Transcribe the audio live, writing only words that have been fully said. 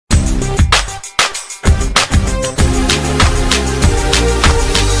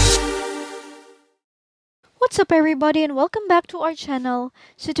What's up, everybody, and welcome back to our channel.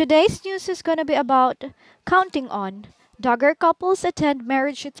 So, today's news is going to be about counting on Duggar couples attend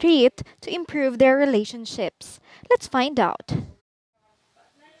marriage retreat to improve their relationships. Let's find out.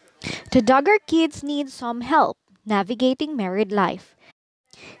 The Duggar kids need some help navigating married life.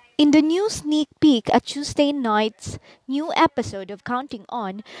 In the new sneak peek at Tuesday night's new episode of Counting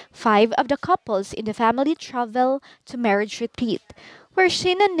On, five of the couples in the family travel to marriage retreat, where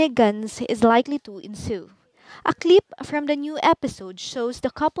shenanigans is likely to ensue. A clip from the new episode shows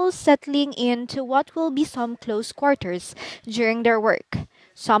the couple settling into what will be some close quarters during their work.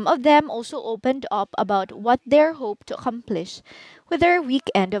 Some of them also opened up about what they hope to accomplish with their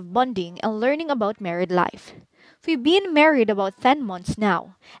weekend of bonding and learning about married life. We've been married about 10 months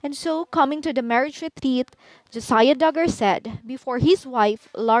now, and so coming to the marriage retreat, Josiah Duggar said before his wife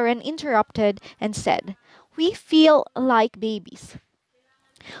Lauren interrupted and said, "We feel like babies.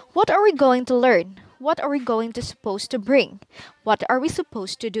 What are we going to learn? What are we going to supposed to bring? What are we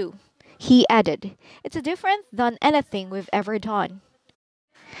supposed to do?" He added, "It's different than anything we've ever done."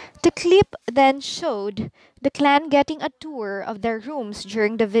 The clip then showed the clan getting a tour of their rooms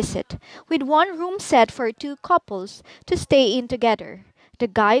during the visit, with one room set for two couples to stay in together. The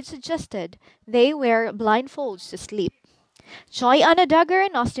guide suggested they wear blindfolds to sleep. Joy Anna Duggar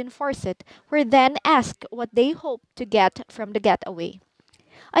and Austin Forsett were then asked what they hoped to get from the getaway.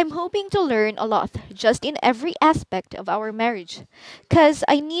 "I'm hoping to learn a lot just in every aspect of our marriage, 'cause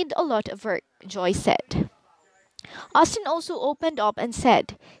I need a lot of work," Joy said. Austin also opened up and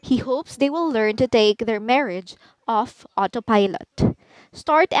said he hopes they will learn to take their marriage off autopilot.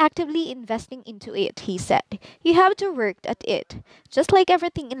 "Start actively investing into it," he said. "You have to work at it. Just like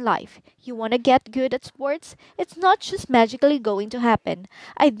everything in life, you want to get good at sports, it's not just magically going to happen.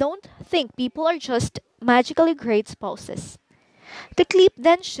 I don't think people are just magically great spouses." The clip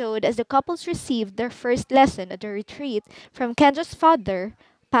then showed as the couples received their first lesson at the retreat from Kendra's father,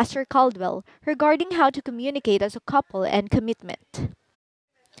 Pastor Caldwell, regarding how to communicate as a couple and commitment.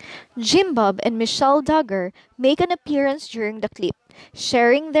 Jim Bob and Michelle Duggar make an appearance during the clip,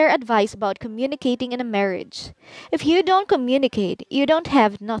 sharing their advice about communicating in a marriage. "If you don't communicate, you don't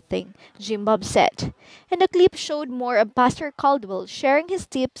have nothing," Jim Bob said. And the clip showed more of Pastor Caldwell sharing his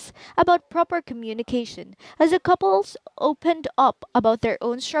tips about proper communication as the couples opened up about their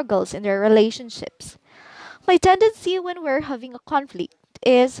own struggles in their relationships. "My tendency when we're having a conflict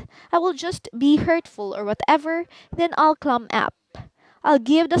is I will just be hurtful or whatever, then I'll clam up. I'll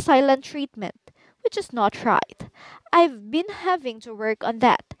give the silent treatment, which is not right. I've been having to work on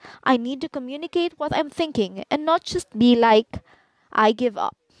that. I need to communicate what I'm thinking and not just be like, I give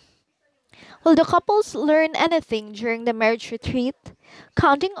up." Will the couples learn anything during the marriage retreat?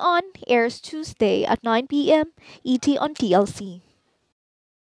 Counting On airs Tuesday at 9 p.m. ET on TLC.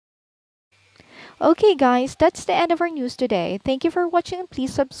 Okay guys, that's the end of our news today. Thank you for watching and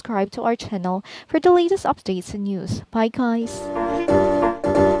please subscribe to our channel for the latest updates and news. Bye guys.